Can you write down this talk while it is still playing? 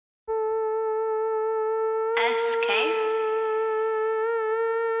Okay.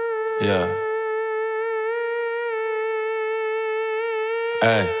 Yeah.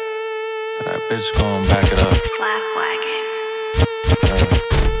 Hey, so that bitch gon' back it up. Slapwagon.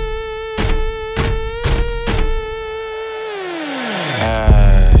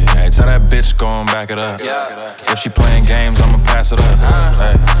 Hey, tell that bitch gon' back it up. If she playing games, I'ma pass it up.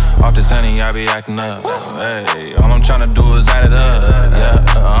 Hey, off this honey, I be acting up. Hey, all I'm tryna do is add it up.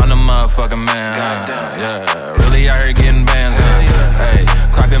 Yeah, I'm the motherfucking man. Yeah, really out here getting bands. Hey,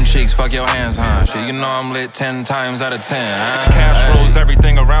 crack them cheeks, fuck your hands, huh? Shit, you know I'm lit 10 times out of 10. Cash rolls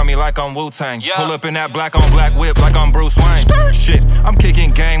everything around me like I'm Wu-Tang. Pull up in that black on black whip like I'm Bruce Wayne. Shit, I'm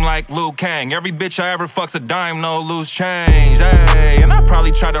kicking game like Liu Kang. Every bitch I ever fuck's a dime, no loose change. Hey, and I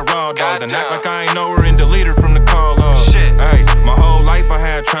probably tried to raw dog, then act like I ain't know her and delete her from the call log. Hey, my whole life I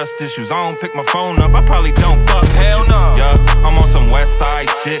had trust issues. I don't pick my phone up, I probably don't fuck with you. Yeah, I'm on some West Side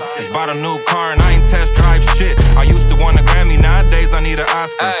shit. Just bought a new car and I ain't test drive shit. I used to want a Grammy, nowadays I need an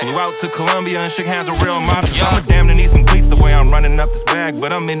Oscar. Flew out to Colombia and shook hands with real mobsters. I'm a damn to need some cleats the way I'm running up this bag,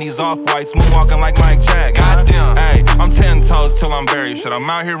 but I'm in these off-whites, moonwalking like Mike Jack. Hey, I'm 10 toes till I'm buried. Shit, I'm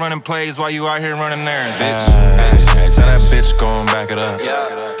out here running plays while you out here running errands, bitch. Hey, tell that bitch gon' back it up.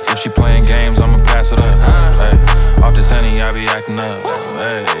 If she playing games, I'ma pass it up. Hey, off this honey, I be acting up.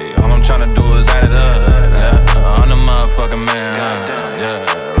 Hey, all I'm tryna do is add it up. Yeah, I'm the motherfucking man.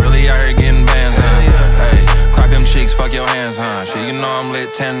 Yeah, really out here getting bands. Hey, crack them cheeks, fuck your hands, huh? Shit, you know I'm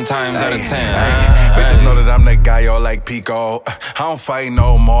lit 10 times out of 10. Bitches know that I'm that guy, y'all like Pico. I don't fight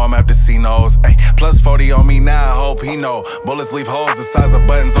no more, I'm after C-Nos. Plus 40 on me now, I hope he know. Bullets leave holes the size of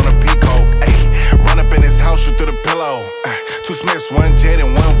buttons on a peacoat. Run up in his house, shoot through the pillow. 2 Smiths, 1 Jet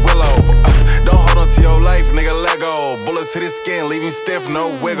and 1 Willow. Don't hold on to your life, nigga, let go. Bullets hit his skin, leave him stiff, no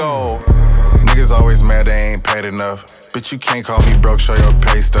wiggle. Niggas always mad they ain't paid enough. Bitch, you can't call me broke, show your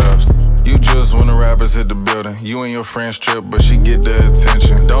pay stubs. You just when the rappers hit the building. You and your friends trip, but she get the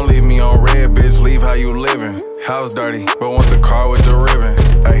attention. Don't leave me on red, bitch, leave how you living. House dirty, but want the car with the ribbon.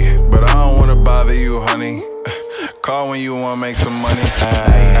 Ay, but I don't wanna bother you, honey. Call when you wanna make some money.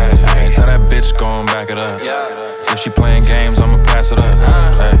 Hey, tell that bitch gon' back it up. If she playing games, I'ma pass it up.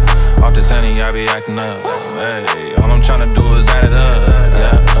 Hey, off this honey, I be acting up. Hey, all I'm tryna do is add it up.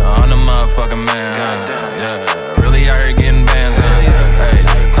 Yeah, I'm the motherfucking man. Yeah, really out here getting bands. Hey,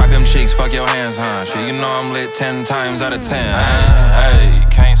 crack them cheeks, fuck your hands, huh? Shit, you know I'm lit 10 times out of 10. Hey,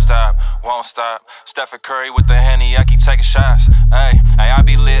 can't stop, won't stop. Stephen Curry with the Henny, I keep taking shots. Hey, I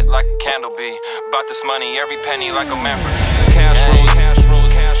be lit like a candle bee. About this money, every penny like a Manfred. Cash rules.